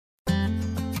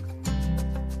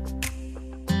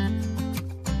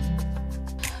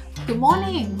Good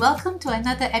morning. Welcome to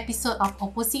another episode of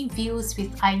Opposing Views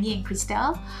with Aini and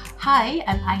Christelle. Hi,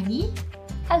 I'm Aini.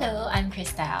 Hello, I'm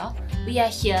Christelle. We are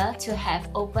here to have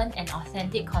open and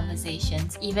authentic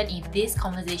conversations, even if these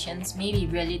conversations may be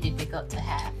really difficult to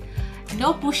have.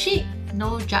 No bullshit,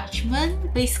 no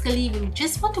judgment. Basically, we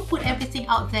just want to put everything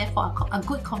out there for a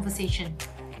good conversation.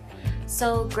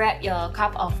 So grab your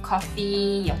cup of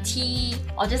coffee, your tea,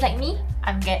 or just like me,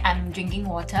 I'm drinking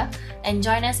water, and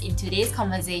join us in today's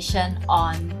conversation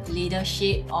on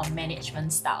leadership or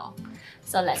management style.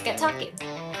 So let's get talking.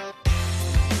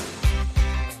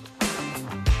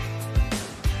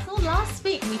 So last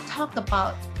week we talked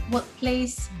about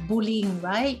workplace bullying,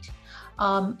 right?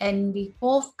 And we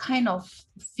both kind of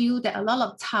feel that a lot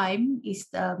of time is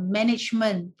the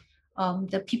management,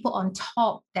 the people on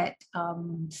top that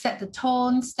set the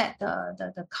tone, set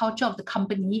the culture of the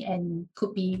company, and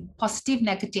could be positive,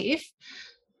 negative.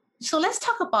 So let's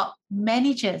talk about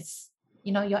managers.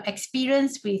 You know, your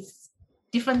experience with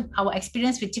our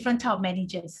experience with different type of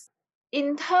managers.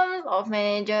 In terms of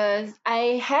managers,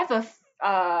 I have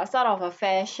a sort of a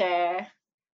fair share.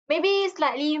 Maybe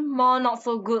slightly more not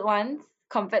so good ones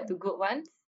compared to good ones.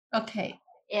 Okay.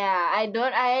 Yeah,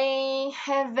 I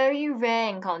have very rare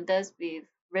encounters with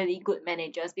really good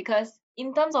managers because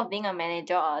in terms of being a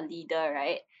manager or a leader,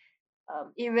 right?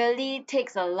 It really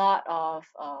takes a lot of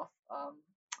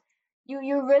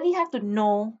you really have to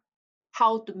know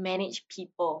how to manage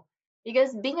people,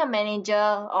 because being a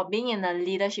manager or being in a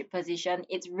leadership position,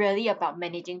 it's really about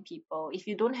managing people. If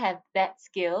you don't have that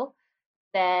skill,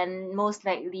 then most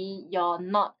likely you're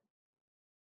not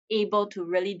able to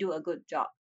really do a good job.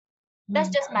 That's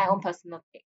just my own personal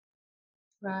take.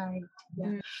 Right. Yeah.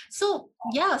 Mm. So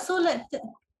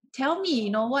tell me,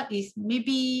 what is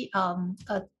maybe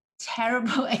a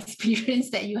terrible experience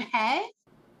that you had?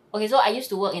 Okay, so I used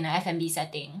to work in an F&B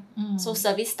setting. So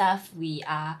service staff, we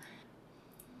are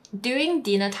during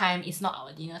dinner time is not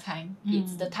our dinner time.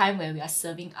 It's the time where we are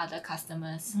serving other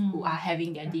customers who are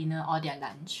having their dinner or their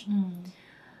lunch.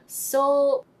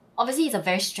 So obviously it's a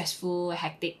very stressful,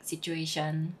 hectic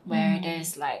situation where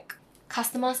there's like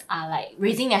customers are like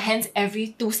raising their hands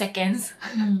every 2 seconds.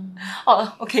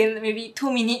 Or okay, maybe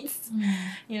 2 minutes.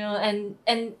 And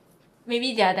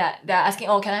maybe they're asking,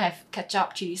 oh, can I have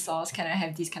ketchup, chili sauce? Can I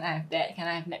have this? Can I have that? Can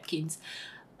I have napkins?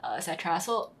 Etc.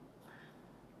 So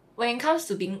when it comes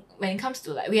to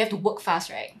like we have to work fast,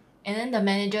 right? And then the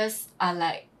managers are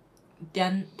like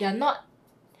they're not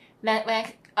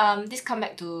this comes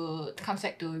back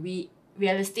to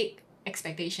realistic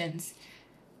expectations.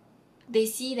 They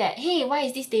see that, hey, why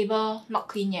is this table not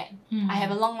clean yet? I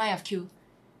have a long line of queue.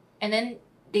 And then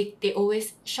they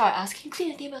always shout at us, can you clean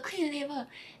the table?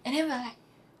 And then we're like,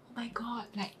 oh my god,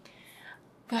 like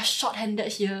we're short-handed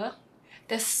here.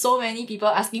 There's so many people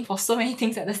asking for so many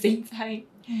things at the same time.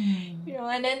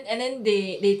 And then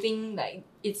they think like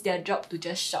it's their job to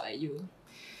just shout at you.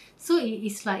 So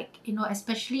it's like,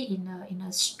 especially in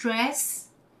a stress,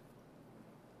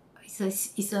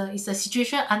 it's a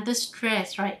situation under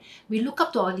stress, right? We look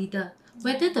up to our leader.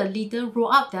 Whether the leader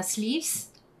roll up their sleeves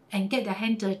and get their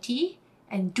hand dirty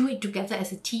and do it together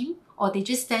as a team, or they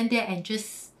just stand there and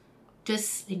just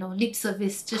lip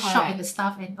service, just shout at the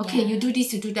staff and you do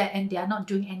this, you do that, and they are not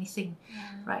doing anything,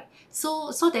 right?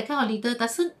 So that kind of leader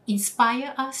doesn't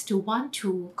inspire us to want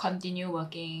to continue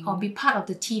working or be part of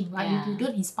the team, right? You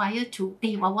don't inspire to,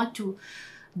 I want to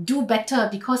do better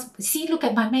because see, look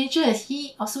at my manager,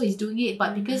 he also is doing it,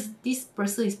 but because this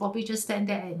person is probably just stand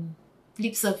there and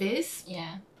lip service.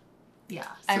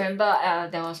 I remember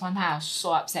there was one time I was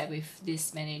so upset with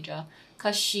this manager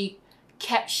because she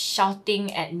kept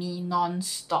shouting at me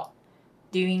non-stop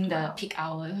during the peak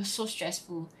hour. It was so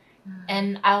stressful.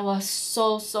 And I was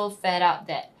so fed up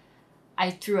that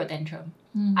I threw a tantrum.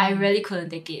 I really couldn't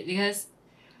take it because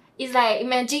it's like,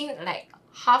 imagine like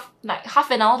half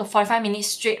an hour to 45 minutes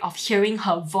straight of hearing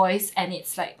her voice, and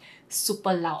it's like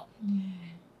super loud.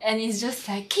 And it's just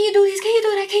like, can you do this? Can you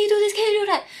do that? Can you do this? Can you do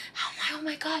that? I'm like, oh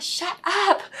my god, shut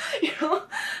up!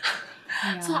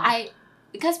 So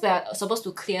because we are supposed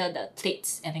to clear the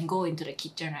plates and then go into the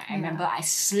kitchen, right? I remember I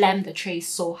slammed the tray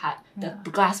so hard, the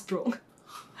glass broke.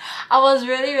 I was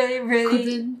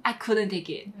really I couldn't take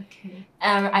it. Okay.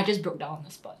 And I just broke down on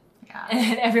the spot.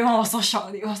 And everyone was so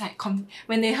shocked. It was like,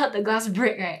 when they heard the glass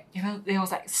break, right? There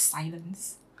was like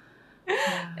silence.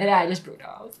 And then I just broke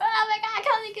down. I was like, oh my god, I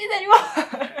can't take it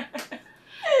anymore.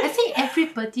 I think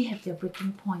everybody have their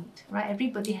breaking point, right?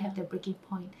 Everybody have their breaking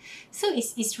point. So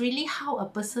it's really how a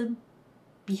person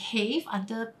behave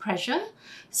under pressure.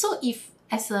 So if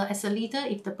as a leader,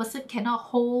 if the person cannot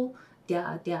hold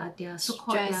their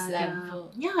so-called Stress their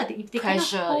level. if they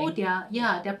Pressure. cannot hold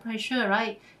their pressure,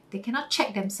 right? They cannot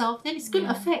check themselves, then it's going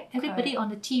to affect everybody on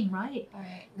the team, right?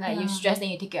 Alright. Like you stress, then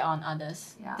you take it on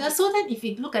others. So then if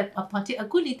you look at a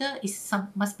good leader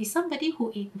must be somebody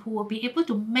who will be able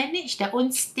to manage their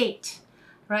own state,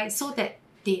 right? So that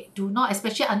they do not,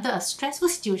 especially under a stressful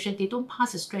situation, they don't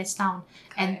pass the stress down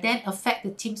and then affect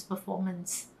the team's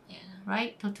performance. Yeah.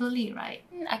 Right? Totally right.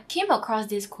 I came across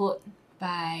this quote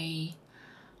by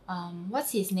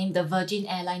what's his name? The Virgin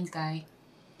Airlines guy.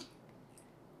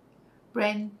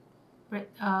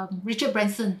 Richard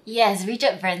Branson. Yes,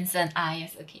 Richard Branson.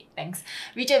 Yes, okay, thanks.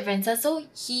 Richard Branson. So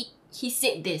he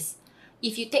said this: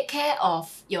 if you take care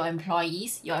of your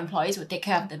employees will take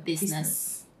care of the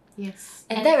business. Yes.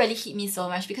 And that really hit me so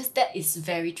much because that is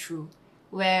very true.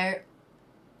 Where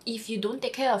if you don't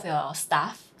take care of your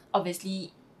staff,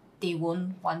 obviously they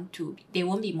won't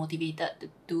be motivated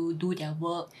to do their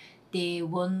work. They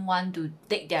won't want to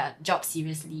take their job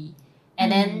seriously.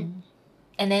 And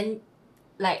then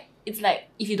like it's like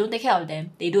if you don't take care of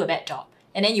them, they do a bad job.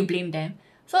 And then you blame them.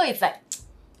 So it's like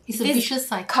it's a vicious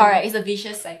cycle. Correct, it's a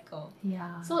vicious cycle.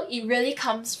 Yeah. So it really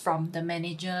comes from the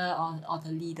manager or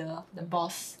the leader, the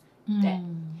boss, that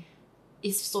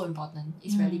is so important.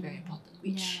 It's really very important.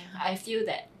 Which I feel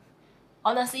that,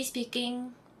 honestly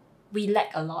speaking, we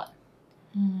lack a lot.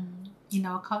 In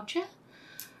our culture?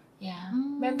 Yeah.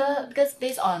 Remember, because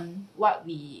based on what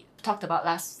we talked about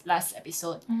last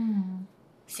episode,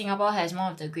 Singapore has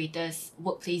one of the greatest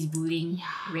workplace bullying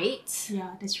rates.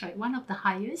 Yeah, that's right. One of the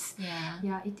highest. Yeah.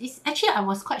 Yeah, it is. Actually, I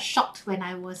was quite shocked when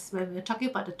we were talking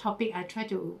about the topic. I tried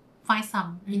to find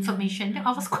some information.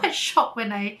 I was quite shocked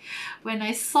when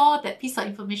I saw that piece of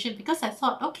information because I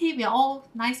thought, okay, we are all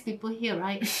nice people here,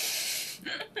 right?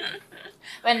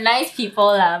 We're nice people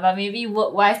lah, but maybe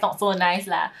work-wise not so nice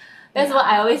lah. That's what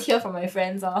I always hear from my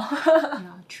friends.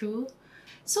 Yeah, true.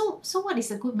 So what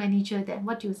is a good manager then?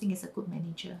 What do you think is a good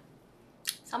manager?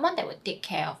 Someone that would take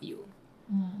care of you.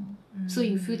 So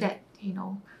you feel that,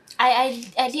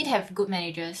 I did have good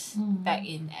managers back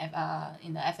in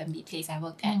the F&B place I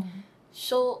worked at.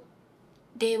 So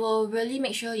they will really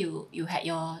make sure you had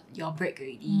your break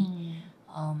already.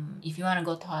 If you want to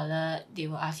go toilet, they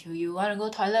will ask you want to go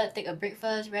toilet, take a break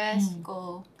first, rest,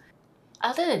 go.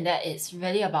 Other than that, it's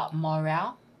really about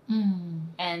morale.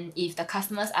 And if the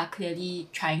customers are clearly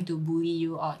trying to bully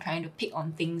you or trying to pick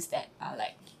on things that are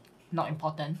like not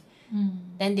important,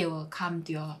 then they will come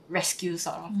to your rescue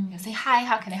sort of. They'll say, hi,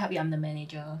 how can I help you? I'm the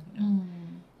manager.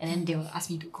 And then they will ask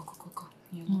me to go.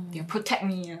 They'll protect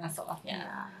me sort of.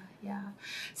 Yeah.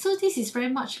 So this is very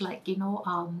much like,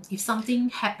 if something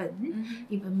happened,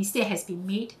 if a mistake has been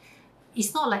made,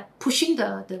 it's not like pushing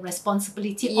the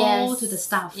responsibility all to the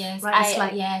staff. Yes, right? It's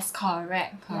like, yes,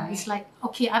 correct. Yeah, it's like,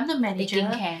 okay, I'm the manager.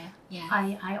 Taking care.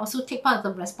 Yeah. I also take part of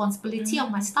the responsibility of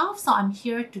my staff, so I'm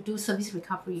here to do service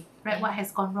recovery, right? What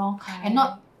has gone wrong, and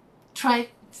not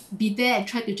be there and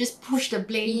try to just push the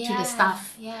blame to the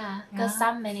staff. Yeah, because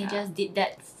some managers did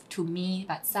that to me,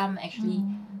 but some actually,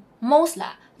 most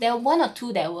lah. There are one or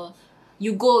two that were,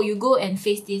 you go and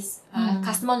face this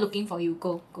customer looking for you,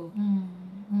 go.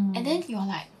 And then you're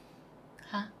like,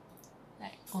 huh?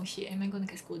 Like, oh shit, am I going to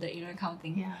get scolded? Kind of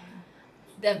thing.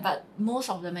 Yeah. But most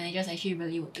of the managers actually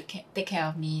really would take care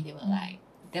of me. They were like,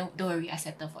 don't worry, I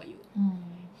settle for you.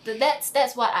 So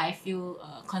that's what I feel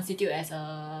constitute as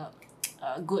a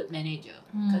good manager.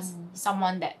 Because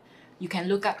someone that you can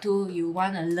look up to, you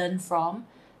want to learn from.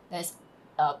 That's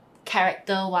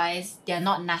character-wise, they're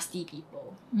not nasty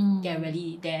people. They're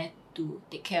really there to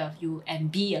take care of you and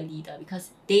be a leader because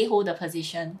they hold the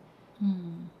position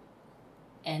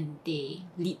and they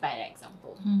lead by the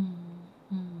example.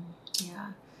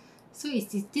 Yeah. So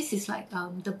this is like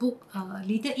the book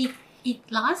Leader Eat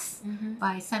Last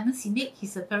by Simon Sinek.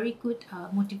 He's a very good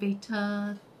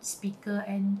motivator, speaker,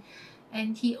 and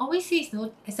he always says,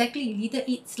 exactly, leader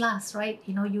eats last, right?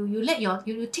 You let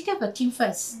you take care of your team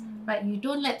first, right? You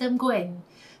don't let them go and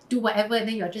do whatever and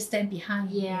then you're just stand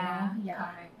behind. Yeah,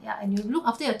 and you look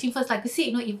after your team first. Like you say,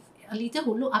 if a leader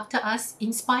who look after us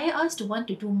inspire us to want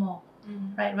to do more,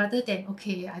 right? Rather than,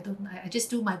 okay, I just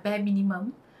do my bare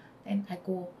minimum, then I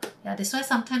go. Yeah, that's why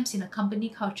sometimes in a company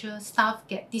culture, staff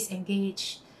get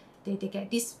disengaged. They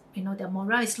get this, their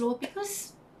morale is low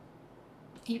because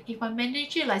if my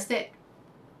manager realize that,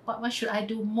 what should I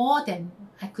do more than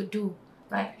I could do,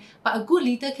 right? But a good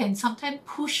leader can sometimes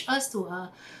push us to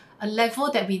a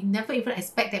level that we never even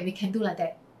expect that we can do like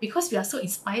that, because we are so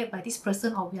inspired by this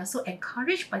person or we are so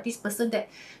encouraged by this person that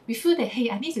we feel that,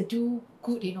 hey, I need to do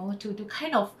good, to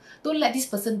kind of don't let this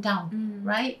person down,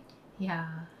 right? Yeah.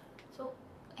 So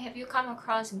have you come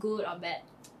across good or bad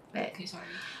Okay, sorry.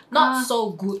 Not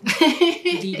so good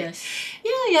leaders.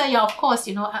 Yeah, of course,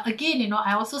 again,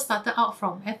 I also started out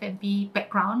from F&B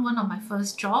background, one of my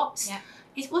first jobs. Yeah.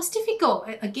 It was difficult.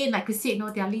 Again, like I said,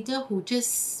 there are leaders who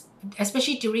just,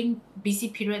 especially during busy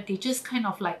period, they just kind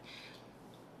of like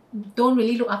don't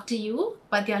really look after you,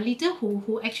 but there are leaders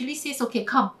who actually says, okay,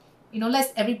 come,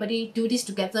 let's everybody do this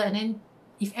together, and then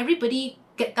if everybody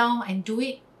get down and do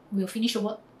it, we'll finish the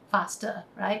work faster,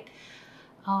 right?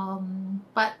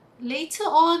 But later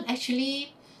on,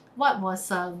 actually, what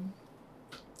was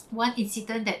one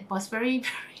incident that was very,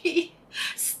 very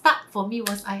stuck for me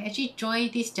was I actually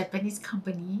joined this Japanese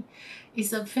company.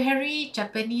 It's a very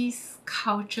Japanese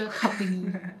culture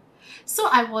company. So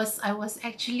I was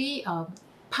actually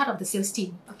part of the sales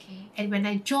team. Okay. And when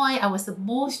I joined, I was the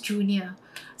most junior.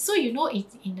 So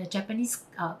in a Japanese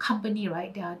company,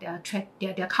 right,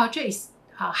 their culture is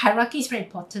hierarchy is very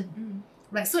important.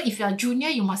 Right, so if you're a junior,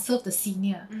 you must serve the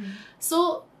senior.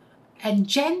 So, and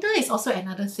gender is also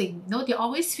another thing. They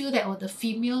always feel that the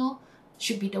female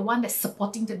should be the one that's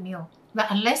supporting the male. But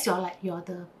unless you're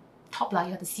the top,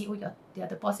 you're the CEO, you're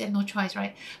the boss, you have no choice,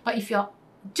 right? But if you're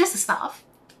just a staff,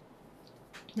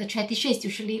 the tradition is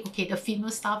usually, okay, the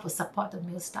female staff will support the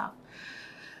male staff.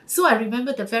 So I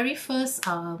remember the very first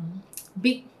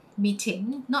big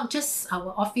meeting, not just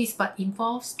our office, but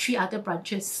involves 3 other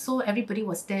branches. So everybody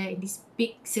was there in this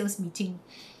big sales meeting.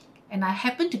 And I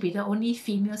happened to be the only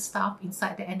female staff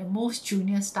inside there and the most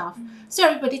junior staff. So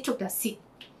everybody took their seat.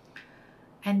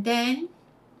 And then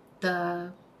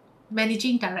the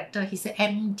managing director, he's an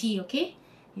MD, okay?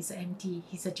 He's an MD.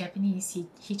 He's a Japanese.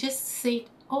 He just said,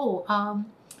 can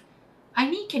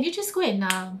you just go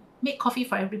and make coffee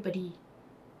for everybody?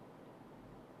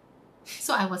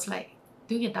 So I was like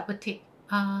doing a double take.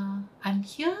 I'm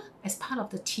here as part of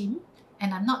the team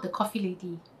and I'm not the coffee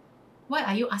lady. Why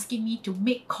are you asking me to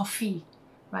make coffee?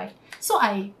 Right? So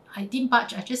I didn't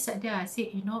budge. I just sat there. I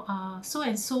said, so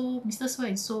and so, Mr. So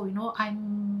and so,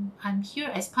 I'm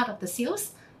here as part of the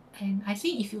sales. And I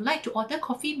think if you like to order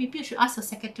coffee, maybe you should ask the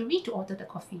secretary to order the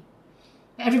coffee.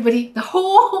 Everybody, the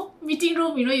whole meeting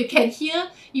room, you can hear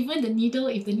even the needle,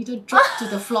 if the needle dropped to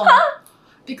the floor.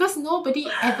 Because nobody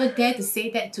ever dare to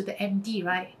say that to the MD,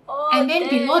 right? And then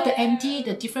below the MD,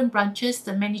 the different branches,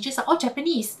 the managers are all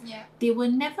Japanese. Yeah. They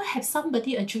will never have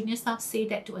somebody, a junior staff, say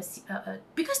that to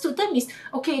because to them is,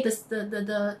 okay,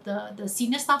 the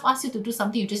senior staff asks you to do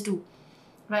something, you just do.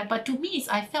 Right? But to me,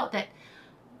 I felt that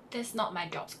that's not my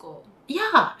job scope.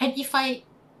 Yeah, and if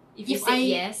you say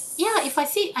yes. Yeah, if I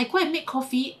say I go and make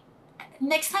coffee,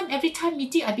 next time, every time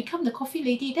meeting, I become the coffee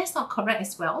lady. That's not correct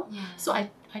as well. Yeah. So I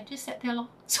just sat there.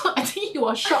 So I think he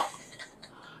was shocked.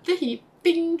 Then he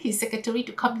pinged his secretary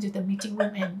to come into the meeting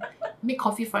room and make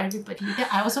coffee for everybody. Then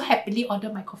I also happily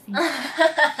ordered my coffee. Man.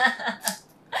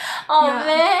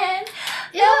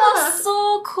 That was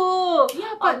so cool.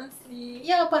 Yeah, but honestly.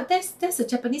 Yeah, but that's a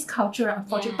Japanese culture,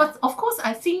 unfortunately. But of course,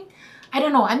 I think, I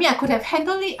don't know. I mean, I could have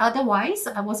handled it otherwise.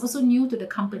 I was also new to the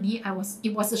company.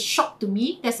 It was a shock to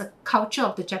me. There's a culture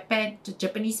of the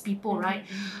Japanese people, right?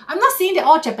 I'm not saying that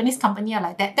all Japanese companies are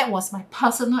like that. That was my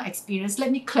personal experience. Let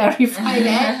me clarify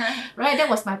that. Right? That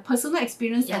was my personal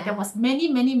experience. And that was many,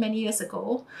 many, many years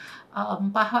ago.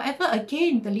 But however,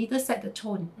 again, the leader set the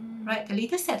tone, right? The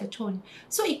leader set the tone.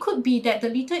 So it could be that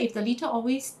if the leader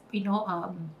always,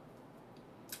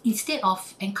 instead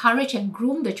of encourage and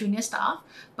groom the junior staff,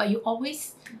 but you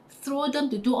always throw them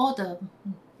to do all the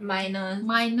minor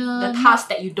the tasks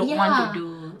that you don't want to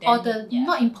do, then, or the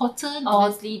not important,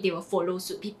 obviously they will follow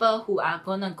suit. People who are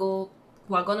gonna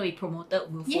be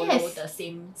promoted will follow the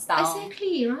same style.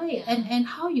 Exactly, right. And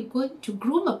how you going to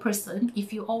groom a person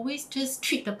if you always just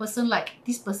treat the person like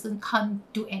this person can't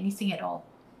do anything at all,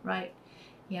 right?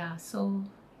 Yeah, so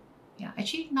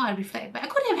actually now I reflect, but I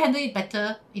could have handled it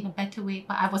better, in a better way.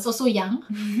 But I was also young,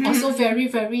 also very,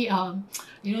 very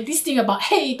this thing about,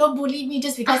 hey, don't bully me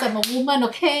just because I'm a woman,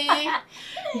 okay?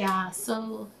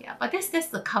 But that's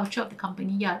the culture of the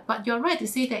company. Yeah, but you're right to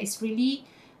say that it's really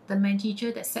the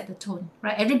manager that set the tone,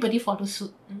 right? Everybody follows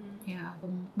suit. Yeah.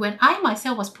 When I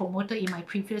myself was promoted in my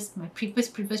previous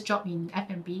job in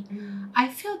F&B, I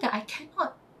felt that I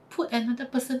cannot put another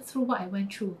person through what I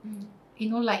went through.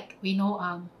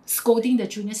 Scolding the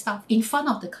junior staff in front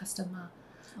of the customer,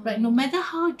 right? No matter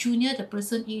how junior the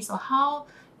person is or how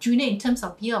junior in terms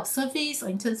of year of service or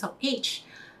in terms of age,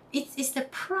 it's the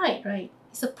pride, right?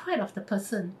 It's the pride of the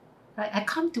person, right? I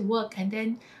come to work and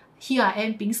then here I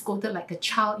am being scolded like a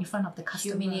child in front of the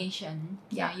customer. Humiliation.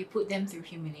 Yeah, you put them through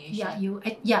humiliation.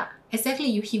 Exactly.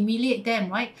 You humiliate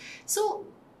them, right? So,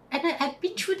 and I've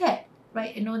been through that.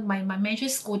 right? My manager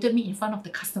scolded me in front of the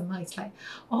customer. It's like,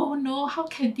 oh no, how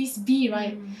can this be,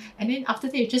 right? And then after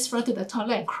that, you just run to the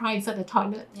toilet and cry inside the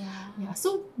toilet. Yeah.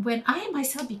 So when I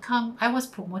myself I was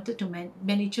promoted to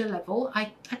manager level,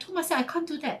 I told myself I can't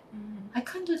do that. I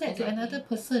can't do that to another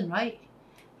person, right?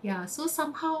 Yeah. So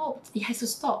somehow it has to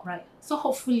stop, right? So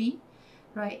hopefully,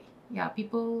 right? Yeah,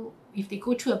 people, if they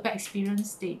go through a bad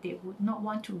experience, they would not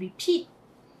want to repeat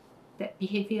that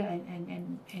behavior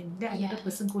and let another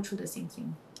person go through the same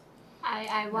thing.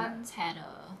 I once had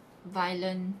a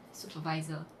violent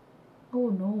supervisor. Oh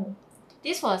no.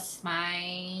 This was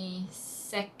my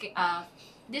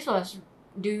this was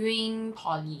during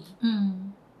poly.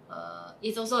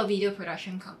 It's also a video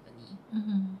production company.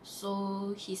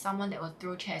 So he's someone that will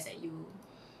throw chairs at you,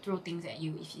 throw things at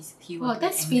you if he was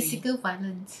that's angry. physical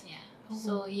violence. Yeah.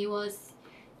 So he was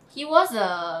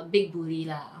a big bully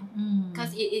lah.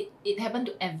 Because it happened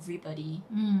to everybody,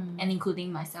 and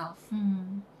including myself.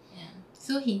 Yeah.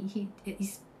 So he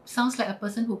sounds like a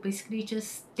person who basically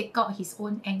just take out his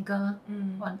own anger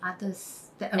on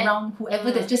others around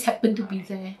whoever that just happened to be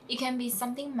there. It can be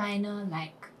something minor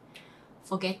like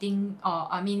forgetting, or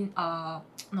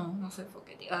no, not so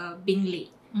forgetting. Being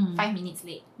late, 5 minutes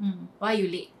late. Why are you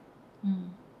late?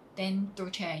 Then throw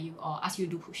chair at you or ask you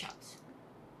to do push-ups.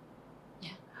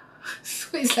 Yeah.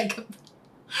 So it's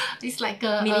like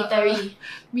a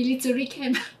military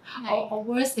camp, or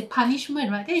worse, a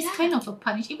punishment, right? That is kind of a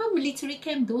punishment. Even military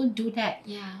camp don't do that.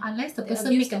 Yeah. Unless the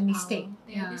person make a mistake.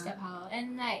 They abuse their power.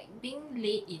 And like being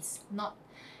late is not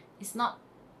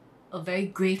a very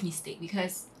grave mistake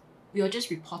because we were just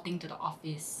reporting to the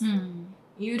office.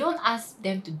 You don't ask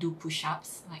them to do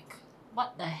push-ups. Like,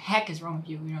 what the heck is wrong with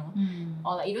you, you know?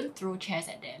 Or like you don't throw chairs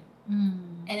at them.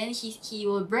 And then he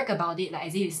will brag about it like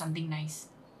as if it's something nice.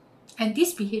 And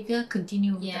this behavior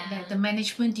continued. Yeah. The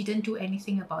management didn't do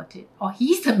anything about it. Or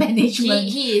he's the management.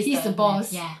 He's the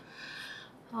boss. Yeah.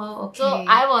 Oh, okay. So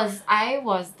I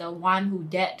was the one who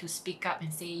dared to speak up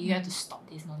and say, you have to stop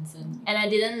this nonsense. And I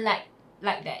didn't like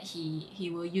that he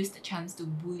will use the chance to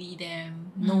bully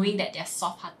them, knowing that they're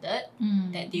soft-hearted,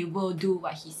 that they will do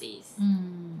what he says.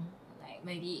 Like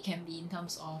maybe it can be in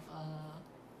terms of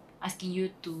asking you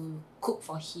to cook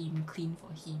for him, clean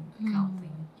for him, kind of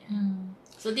thing. Yeah.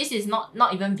 So this is not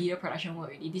even video production work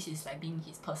already. This is like being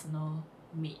his personal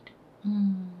maid.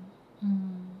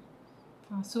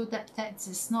 So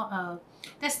that's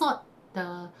not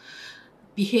the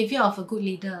behavior of a good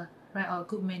leader, right, or a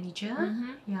good manager.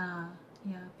 Yeah.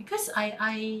 Because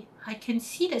I can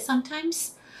see that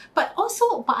sometimes, but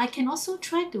I can also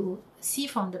try to see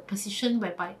from the position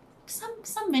whereby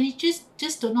some managers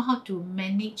just don't know how to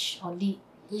manage or lead.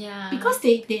 Yeah. Because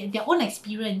they their own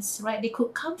experience, right? They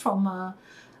could come from a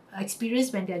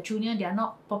experience when they're junior, they are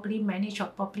not properly managed or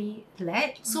properly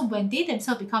led. So when they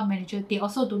themselves become manager, they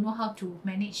also don't know how to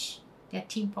manage their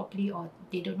team properly, or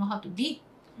they don't know how to lead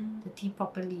the team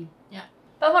properly. Yeah.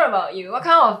 But what about you? What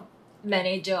kind of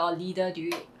manager or leader do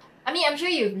you... I mean, I'm sure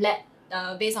you've led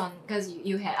based on... Because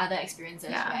you had other experiences,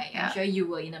 right? Yeah. I'm sure you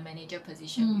were in a manager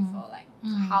position before. Like,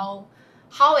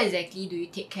 how exactly do you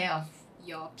take care of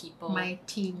your people? My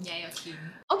team. Yeah, your team.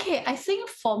 Okay, I think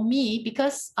for me,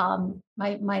 because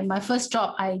my first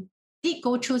job, I did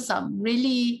go through some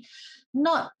really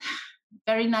not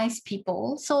very nice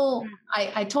people. So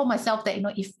I told myself that,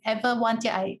 if ever one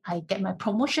day I get my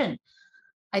promotion,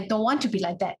 I don't want to be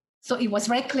like that. So it was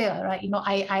very clear, right?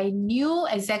 I knew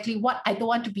exactly what I don't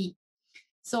want to be.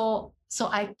 So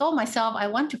I told myself I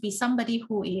want to be somebody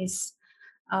who is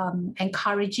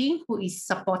encouraging, who is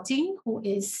supporting, who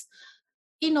is,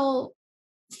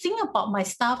 think about my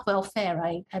staff welfare,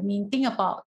 right? I mean, think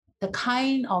about the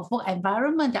kind of work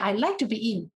environment that I like to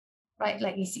be in, right?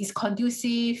 Like it's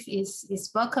conducive,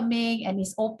 is welcoming, and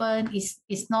is open,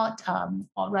 is not,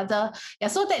 or rather,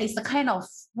 so that is the kind of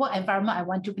work environment I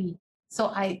want to be. So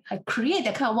I create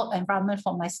that kind of work environment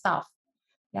for my staff.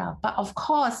 Yeah, but of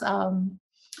course,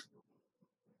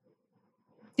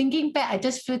 thinking back, I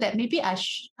just feel that maybe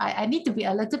I need to be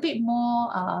a little bit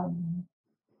more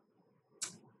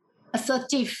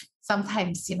assertive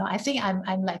sometimes. I think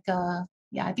I'm like a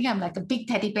big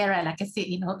teddy bear, right? Like I said,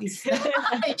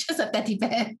 it's just a teddy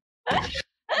bear.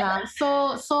 Yeah.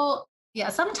 So yeah,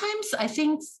 sometimes I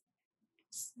think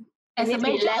as a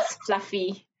manager, less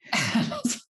fluffy.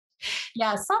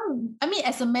 Yeah,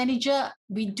 as a manager,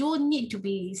 we do need to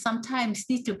be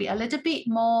a little bit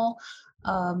more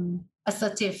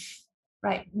assertive,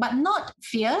 right? But not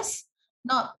fierce,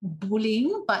 not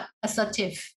bullying, but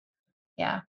assertive.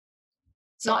 Yeah.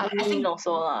 So I think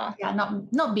also yeah,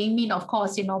 not being mean, of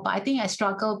course, but I think I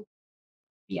struggle.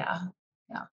 Yeah.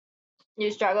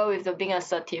 You struggle with the being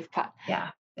assertive part.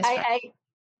 Yeah,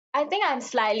 I think I'm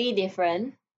slightly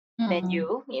different than Mm.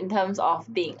 you in terms of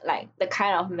being like the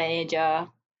kind of manager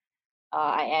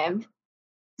I am.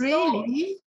 So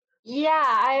Really? yeah,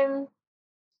 I'm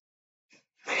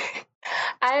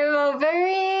a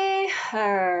very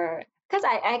because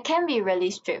I can be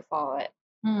really straightforward.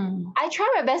 Mm. I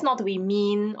try my best not to be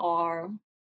mean, or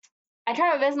I try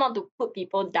my best not to put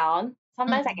people down.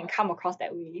 Sometimes I can come across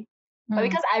that way. But Mm.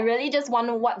 because I really just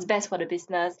want what's best for the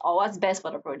business or what's best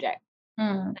for the project,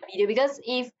 Mm. the video. Because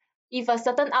if a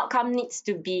certain outcome needs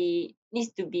to be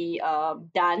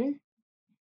done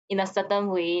in a certain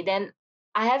way, then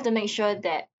I have to make sure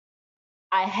that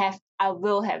I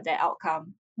will have that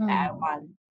outcome that I Mm. want.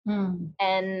 Mm.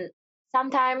 And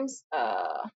sometimes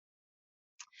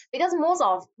because most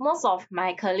of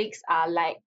my colleagues are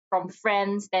like from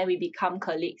friends, then we become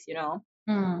colleagues, you know.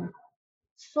 Mm.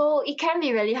 So it can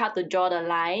be really hard to draw the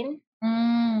line,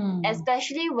 Mm.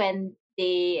 especially when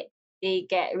they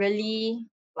get really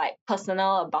like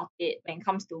personal about it when it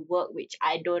comes to work, which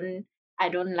I don't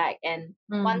like. And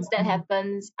once that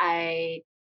happens, I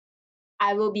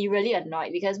will be really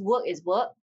annoyed, because work is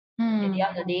work at the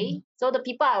end of the day. So the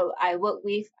people I work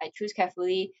with, I choose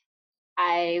carefully.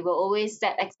 I will always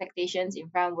set expectations in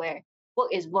front, where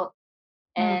work is work,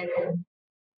 and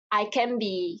I can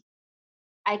be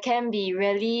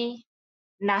really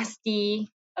nasty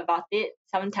about it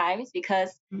sometimes,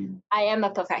 because I am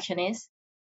a perfectionist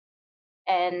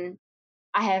and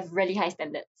I have really high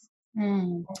standards.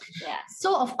 Yeah.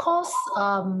 So of course,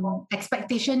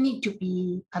 expectation need to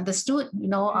be understood.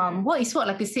 Work is what,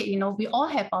 like you said, we all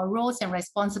have our roles and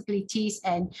responsibilities,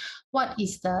 and what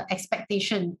is the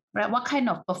expectation, right? What kind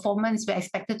of performance we're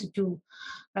expected to do,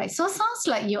 right? So sounds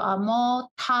like you are more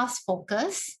task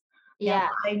focused. Yeah.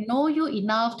 I know you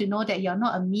enough to know that you're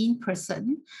not a mean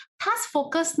person. Task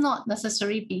focused, not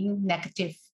necessarily being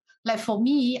negative. Like for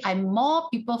me, I'm more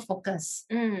people focused.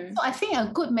 So I think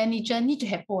a good manager need to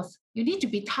have both. You need to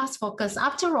be task focused.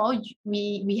 After all,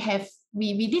 we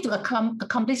need to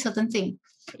accomplish certain things.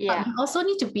 Yeah. But we also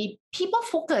need to be people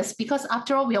focused, because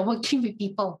after all, we are working with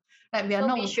people. Like we are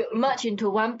not. We should merge into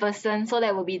one person, so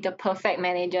that will be the perfect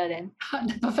manager then.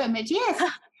 The perfect manager. Yes.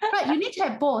 Right. You need to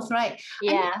have both, right?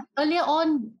 Yeah. And earlier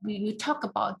on, we talk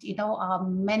about,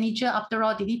 manager, after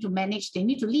all, they need to manage, they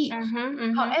need to lead.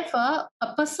 However,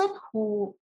 a person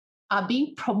who are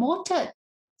being promoted,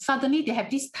 suddenly they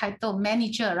have this title,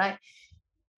 manager, right?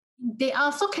 They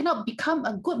also cannot become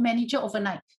a good manager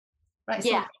overnight, right?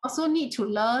 Yeah. So they also need to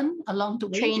learn along the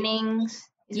way. Trainings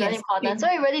is really important. So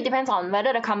it really depends on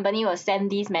whether the company will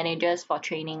send these managers for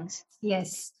trainings.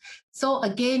 Yes. So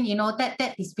again,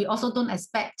 that is, we also don't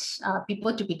expect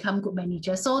people to become good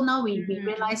managers. So now we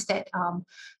realize that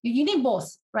you need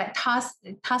both, right? Task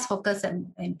focus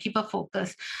and people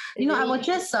focus. I was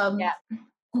just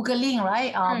Googling,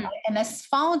 right? And I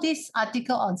found this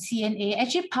article on CNA,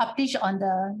 actually published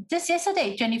on just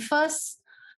yesterday, 21st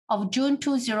of June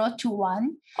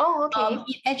 2021. Oh, okay.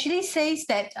 It actually says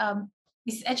that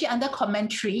it's actually under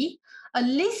commentary, a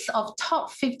list of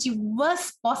top 50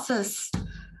 worst bosses.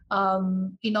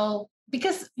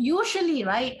 Because usually,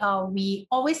 right, we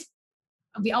always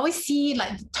see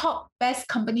like the top best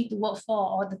company to work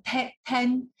for, or the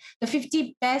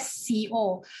 50 best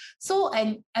CEO. So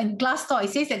and Glassdoor, it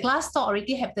says that Glassdoor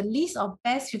already have the list of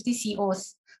best 50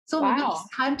 CEOs. So maybe it's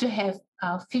time to have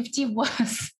 50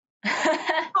 worst.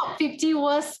 Top 50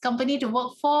 worst company to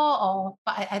work for,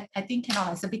 but I think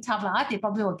it's a bit tough. They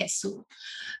probably will get sued.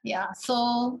 Yeah.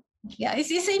 So yeah, it's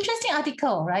an interesting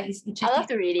article, right? It's interesting. I love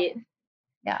to read it.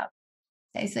 Yeah.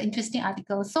 It's an interesting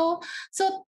article. So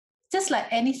just like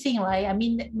anything, right? I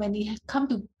mean, when it comes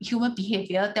to human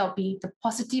behavior, there'll be the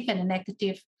positive and the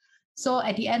negative. So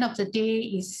at the end of the day,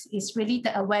 is really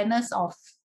the awareness of,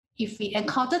 if we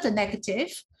encounter the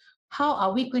negative, how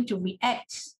are we going to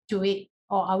react to it?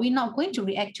 Or are we not going to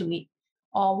react to it?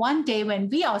 Or one day when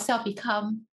we ourselves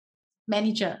become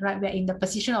manager, right? We're in the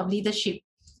position of leadership.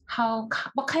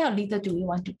 What kind of leader do we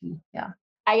want to be? Yeah.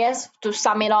 I guess to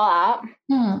sum it all up,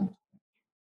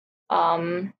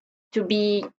 to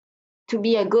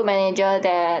be a good manager,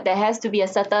 there has to be a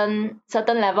certain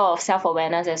level of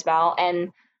self-awareness as well,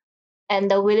 and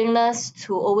the willingness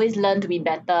to always learn to be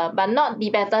better, but not be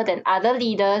better than other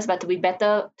leaders, but to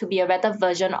be a better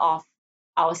version of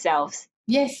ourselves.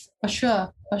 Yes, for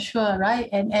sure, right?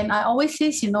 And I always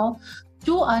say,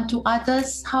 do unto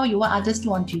others how you want others to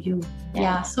do unto you.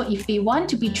 Yeah. So if we want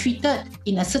to be treated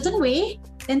in a certain way,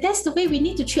 then that's the way we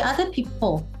need to treat other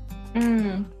people.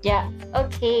 Yeah.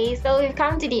 Okay, so we've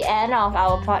come to the end of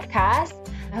our podcast.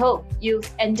 I hope you've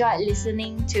enjoyed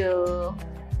listening to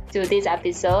to this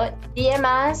episode, DM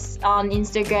us on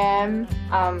Instagram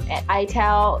at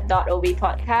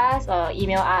itel.obpodcast or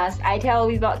email us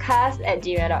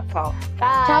itelobpodcast@gmail.com.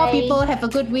 Bye. Ciao, people. Have a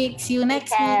good week. See you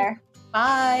next Take care. week.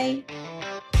 Bye.